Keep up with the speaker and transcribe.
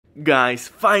Guys,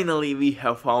 finally we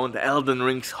have found Elden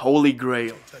Ring's holy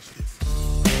grail.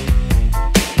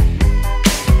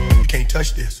 You can't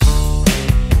touch this.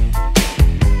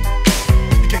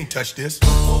 You can't touch this.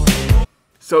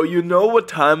 So you know what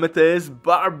time it is,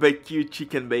 barbecue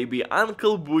chicken baby,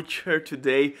 Uncle Butcher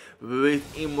today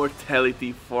with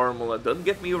immortality formula. Don't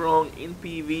get me wrong, in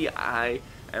PV I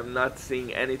am not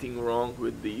seeing anything wrong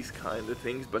with these kind of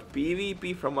things, but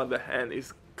PvP from other hand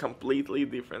is completely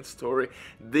different story.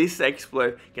 This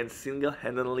exploit can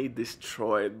single-handedly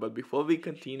destroy it. But before we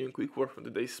continue, quick word from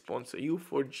today's sponsor,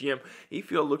 U4GM.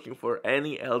 If you're looking for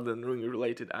any Elden Ring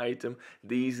related item,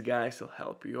 these guys will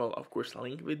help you all. Of course,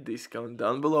 link with discount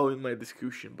down below in my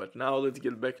description. But now let's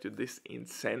get back to this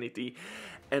insanity.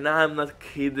 And I'm not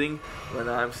kidding when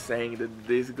I'm saying that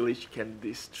this glitch can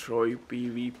destroy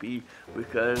PvP,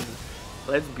 because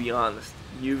let's be honest,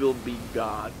 you will be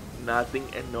God. Nothing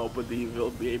and nobody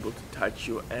will be able to touch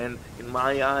you, and in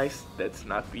my eyes that's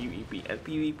not PvP, and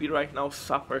PvP right now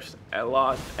suffers a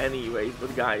lot anyways.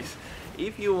 But guys,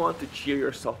 if you want to cheer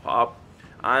yourself up,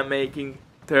 I'm making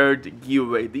third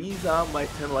giveaway. These are my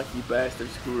 10 lucky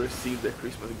bastards who received their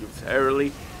Christmas gifts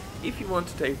early. If you want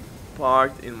to take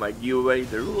part in my giveaway,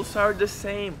 the rules are the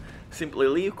same. Simply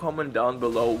leave a comment down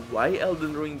below why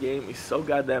Elden Ring game is so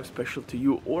goddamn special to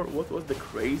you, or what was the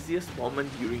craziest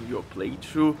moment during your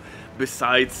playthrough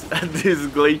besides this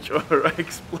glitch or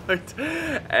exploit.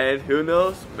 And who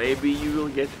knows, maybe you will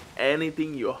get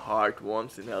anything your heart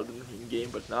wants in Elden Ring game.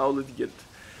 But now let's get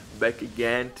back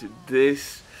again to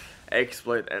this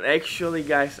exploit. And actually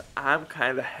guys, I'm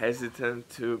kinda hesitant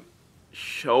to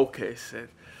showcase it.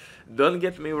 Don't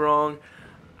get me wrong,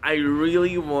 I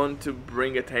really want to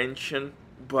bring attention,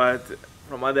 but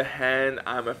from other hand,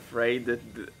 I'm afraid that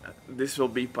this will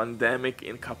be pandemic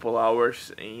in couple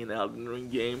hours in Elden Ring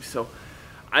game, so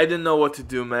I don't know what to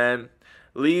do, man.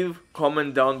 Leave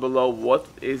comment down below what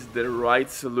is the right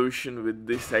solution with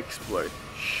this exploit.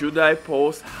 Should I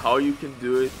post how you can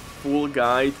do it, full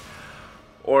guide,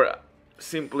 or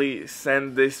simply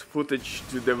send this footage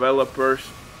to developers,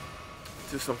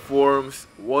 to some forums?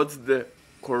 What's the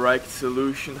correct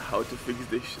solution, how to fix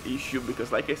this issue?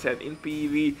 Because like I said, in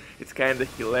PvE it's kinda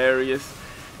hilarious,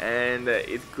 and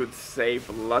it could save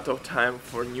a lot of time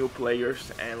for new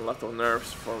players and a lot of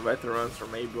nerfs for veterans, or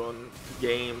maybe on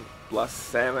game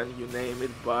 +7, you name it.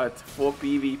 But for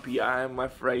PvP I'm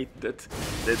afraid that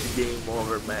that's game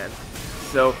over, man.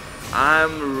 So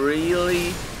I'm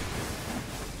really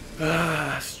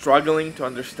struggling to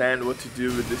understand what to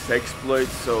do with this exploit,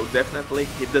 so definitely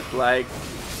hit that like,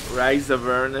 raise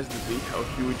awareness that we have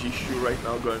a huge issue right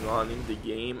now going on in the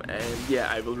game, and yeah,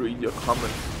 I will read your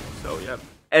comments, so yeah.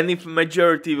 And if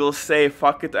majority will say,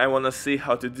 fuck it, I wanna see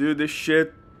how to do this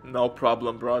shit, no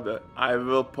problem, brother. I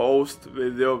will post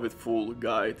video with full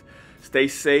guide. Stay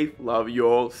safe, love you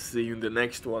all, see you in the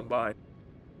next one, bye.